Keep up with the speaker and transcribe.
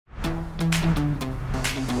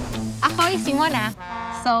Hey, Simona.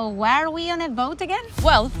 So where are we on a boat again?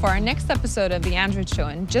 Well, for our next episode of the Android Show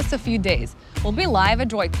in just a few days, we'll be live at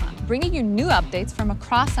Droidcon, bringing you new updates from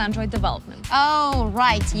across Android development. Oh,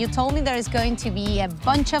 right. You told me there is going to be a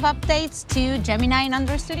bunch of updates to Gemini in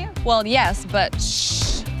Android Studio? Well, yes, but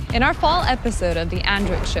shh. In our fall episode of the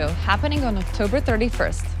Android Show, happening on October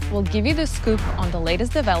 31st, we'll give you the scoop on the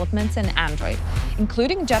latest developments in Android,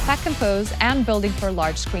 including Jetpack Compose and building for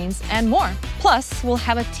large screens and more. Plus, we'll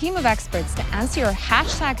have a team of experts to answer your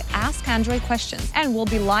 #AskAndroid questions, and we'll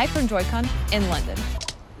be live from Droidcon in London.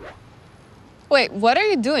 Wait, what are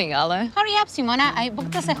you doing, Ale? Hurry up, Simona. I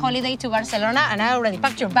booked us a holiday to Barcelona and I already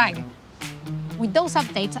packed your bag. With those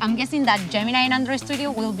updates, I'm guessing that Gemini in Android Studio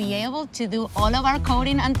will be able to do all of our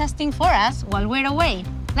coding and testing for us while we're away.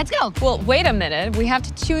 Let's go. Well, wait a minute. We have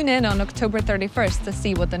to tune in on October 31st to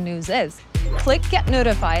see what the news is. Click Get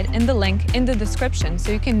Notified in the link in the description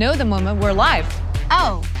so you can know the moment we're live.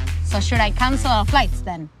 Oh, so should I cancel our flights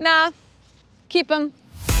then? Nah, keep them.